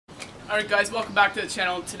Alright guys, welcome back to the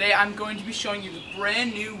channel. Today I'm going to be showing you the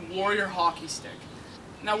brand new Warrior hockey stick.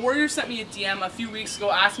 Now Warrior sent me a DM a few weeks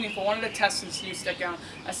ago asking me if I wanted to test this new stick out.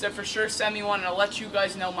 I said for sure send me one and I'll let you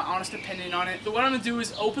guys know my honest opinion on it. So what I'm going to do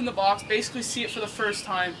is open the box, basically see it for the first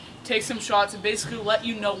time, take some shots and basically let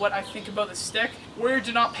you know what I think about the stick. Warrior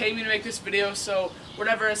did not pay me to make this video, so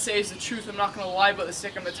whatever I say is the truth. I'm not going to lie about the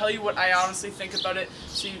stick. I'm going to tell you what I honestly think about it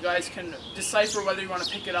so you guys can decipher whether you want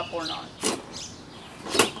to pick it up or not.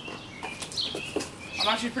 I'm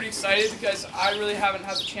actually pretty excited because I really haven't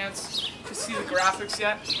had the chance to see the graphics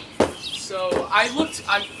yet. So I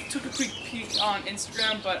took a quick peek on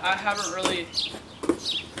Instagram, but I haven't really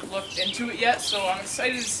looked into it yet. So I'm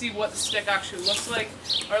excited to see what the stick actually looks like.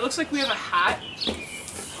 Alright, it looks like we have a hat.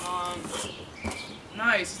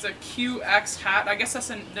 Nice, it's a QX hat. I guess that's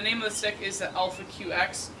the name of the stick is the Alpha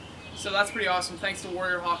QX. So that's pretty awesome. Thanks to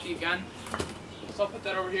Warrior Hockey again. So I'll put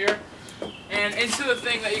that over here. And into the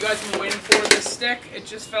thing that you guys have been waiting for, this stick, it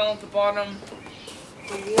just fell at the bottom.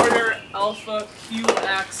 The Warrior Alpha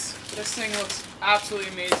QX. This thing looks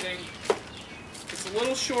absolutely amazing. It's a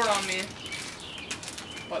little short on me,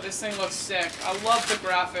 but this thing looks sick. I love the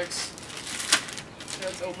graphics.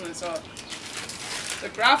 Let's open this up. The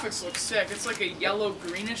graphics look sick. It's like a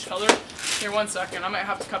yellow-greenish color. Here, one second. I might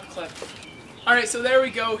have to cut the clip. Alright, so there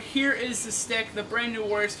we go. Here is the stick, the brand new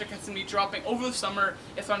Warrior stick that's going to be dropping over the summer,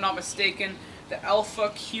 if I'm not mistaken. The Alpha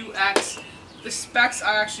QX. The specs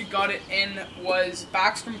I actually got it in was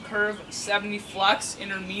Backstrom Curve 70 Flex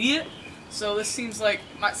Intermediate. So this seems like,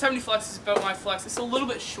 my 70 Flex is about my flex. It's a little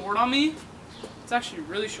bit short on me. It's actually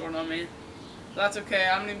really short on me. But that's okay,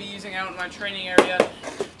 I'm going to be using it out in my training area.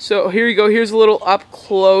 So here you go, here's a little up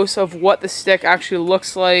close of what the stick actually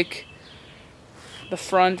looks like. The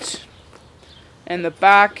front and the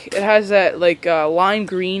back. It has that like lime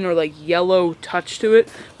green or like yellow touch to it,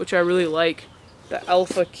 which I really like. The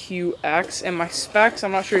Alpha QX. And my specs,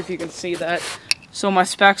 I'm not sure if you can see that. So my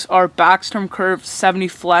specs are Backstrom Curve 70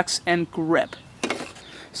 Flex and Grip.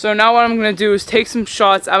 So now what I'm going to do is take some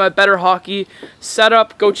shots at my Better Hockey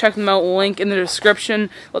setup. Go check them out, link in the description.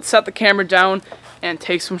 Let's set the camera down and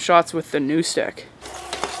take some shots with the new stick.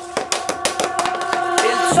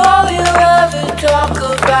 It's all you ever talk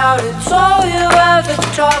about, it's all you ever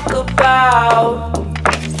talk about.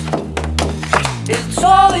 It's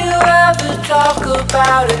all you ever talk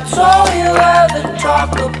about, it's all you ever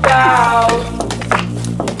talk about.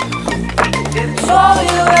 It's all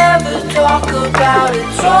you ever talk about,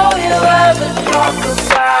 it's all you ever talk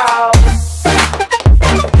about.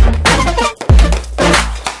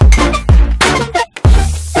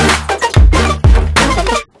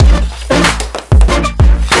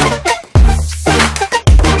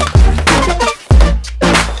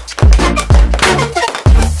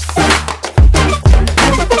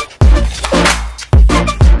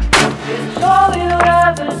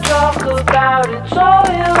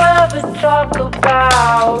 Talk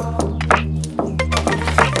about.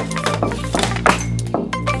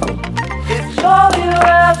 It's all you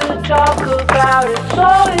ever talk about. It's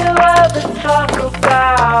all you ever talk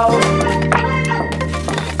about.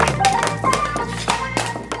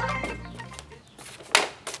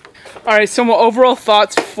 Alright, so my overall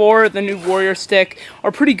thoughts for the new Warrior stick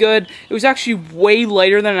are pretty good. It was actually way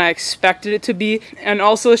lighter than I expected it to be, and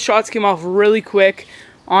also the shots came off really quick.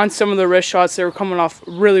 On some of the wrist shots, they were coming off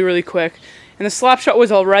really quick. And the slap shot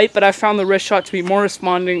was alright, but I found the wrist shot to be more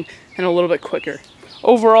responding and a little bit quicker.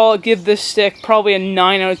 Overall, I'd give this stick probably a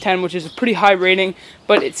 9 out of 10, which is a pretty high rating,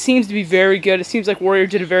 but it seems to be very good. It seems like Warrior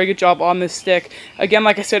did a very good job on this stick. Again,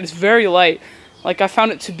 like I said, it's very light. Like, I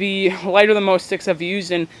found it to be lighter than most sticks I've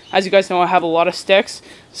used, and as you guys know, I have a lot of sticks.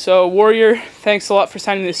 So, Warrior, thanks a lot for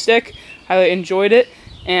sending this stick. I enjoyed it,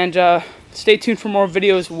 and stay tuned for more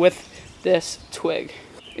videos with this twig.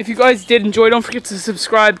 If you guys did enjoy, don't forget to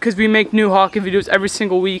subscribe because we make new hockey videos every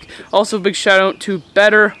single week. Also, a big shout out to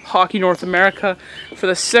Better Hockey North America for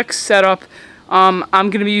the sick setup. I'm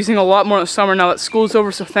going to be using a lot more in the summer now that school's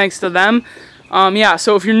over, so thanks to them. Yeah,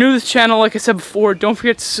 so if you're new to this channel, like I said before, don't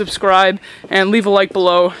forget to subscribe and leave a like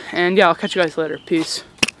below. And yeah, I'll catch you guys later. Peace.